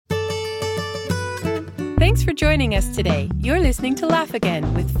Thanks for joining us today. You're listening to Laugh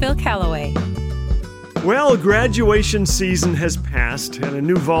Again with Phil Callaway. Well, graduation season has passed, and a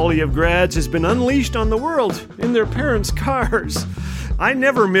new volley of grads has been unleashed on the world in their parents' cars. I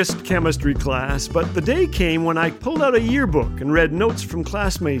never missed chemistry class, but the day came when I pulled out a yearbook and read notes from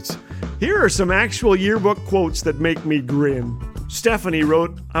classmates. Here are some actual yearbook quotes that make me grin. Stephanie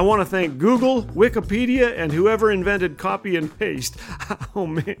wrote, "I want to thank Google, Wikipedia, and whoever invented copy and paste." Oh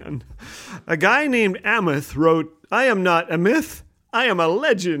man. A guy named Ameth wrote, "I am not a myth, I am a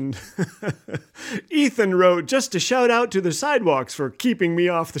legend." Ethan wrote, "Just a shout out to the sidewalks for keeping me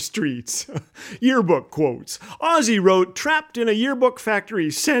off the streets." Yearbook quotes. Ozzy wrote, "Trapped in a yearbook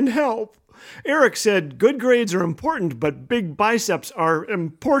factory, send help." Eric said, "Good grades are important, but big biceps are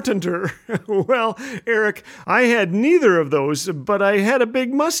importanter." Well, Eric, I had neither of those, but I had a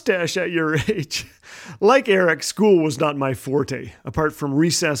big mustache at your age. Like Eric, school was not my forte. Apart from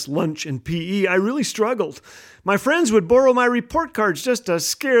recess, lunch, and PE, I really struggled. My friends would borrow my report cards just to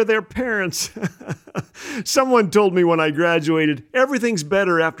scare their parents. Someone told me when I graduated, "Everything's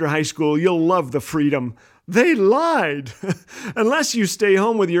better after high school. You'll love the freedom." They lied. Unless you stay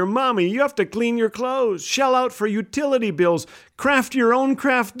home with your mommy, you have to clean your clothes, shell out for utility bills, craft your own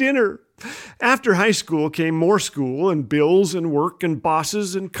craft dinner. After high school came more school and bills and work and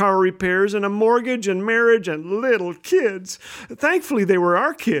bosses and car repairs and a mortgage and marriage and little kids. Thankfully, they were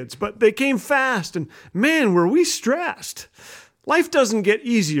our kids, but they came fast, and man, were we stressed. Life doesn't get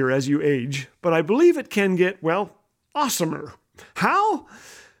easier as you age, but I believe it can get, well, awesomer. How?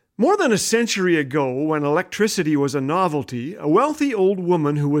 More than a century ago, when electricity was a novelty, a wealthy old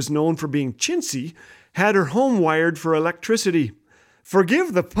woman who was known for being chintzy had her home wired for electricity.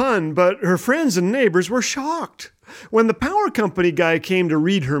 Forgive the pun, but her friends and neighbors were shocked. When the power company guy came to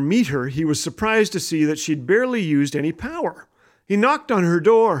read her meter, he was surprised to see that she'd barely used any power. He knocked on her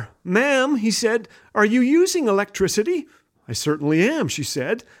door. "Ma'am," he said, "are you using electricity?" "I certainly am," she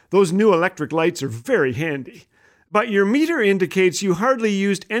said. "Those new electric lights are very handy." "But your meter indicates you hardly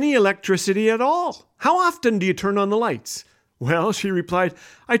used any electricity at all. How often do you turn on the lights?" "Well," she replied,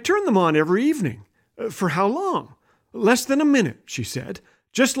 "I turn them on every evening." "For how long?" "Less than a minute," she said.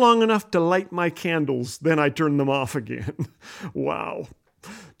 "Just long enough to light my candles, then I turn them off again." Wow.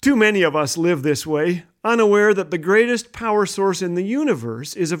 Too many of us live this way, unaware that the greatest power source in the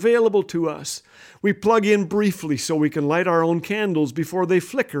universe is available to us. We plug in briefly so we can light our own candles before they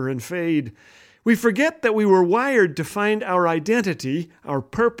flicker and fade. We forget that we were wired to find our identity, our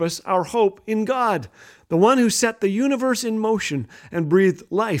purpose, our hope in God, the one who set the universe in motion and breathed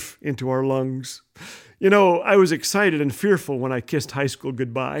life into our lungs. You know, I was excited and fearful when I kissed high school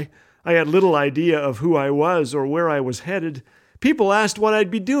goodbye. I had little idea of who I was or where I was headed. People asked what I'd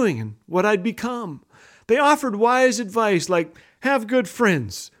be doing and what I'd become. They offered wise advice like, have good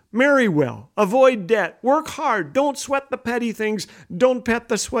friends, marry well, avoid debt, work hard, don't sweat the petty things, don't pet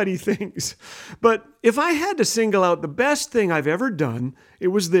the sweaty things. But if I had to single out the best thing I've ever done, it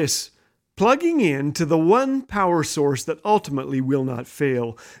was this: plugging in to the one power source that ultimately will not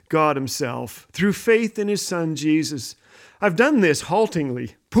fail, God Himself, through faith in His Son Jesus. I've done this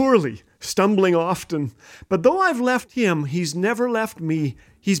haltingly, poorly, stumbling often, but though I've left Him, He's never left me.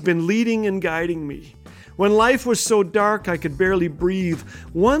 He's been leading and guiding me. When life was so dark I could barely breathe,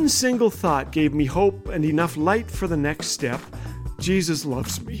 one single thought gave me hope and enough light for the next step. Jesus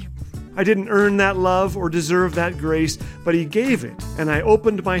loves me. I didn't earn that love or deserve that grace, but He gave it, and I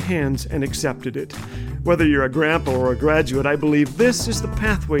opened my hands and accepted it. Whether you're a grandpa or a graduate, I believe this is the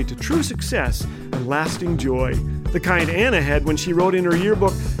pathway to true success and lasting joy. The kind Anna had when she wrote in her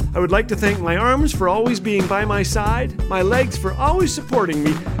yearbook, "I would like to thank my arms for always being by my side, my legs for always supporting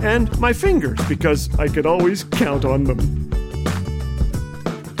me, and my fingers because I could always count on them."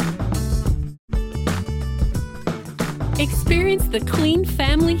 Experience the clean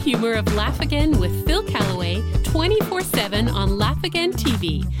family humor of Laugh Again with Phil Callaway 24/7 on Laugh Again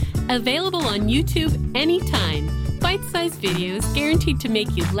TV. Available on YouTube anytime. Bite-sized videos guaranteed to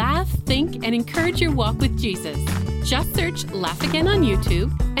make you laugh, think, and encourage your walk with Jesus. Just search Laugh Again on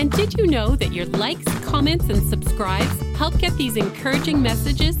YouTube. And did you know that your likes, comments, and subscribes help get these encouraging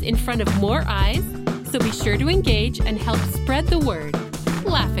messages in front of more eyes? So be sure to engage and help spread the word.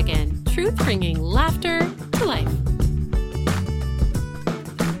 Laugh Again. Truth bringing laughter to life.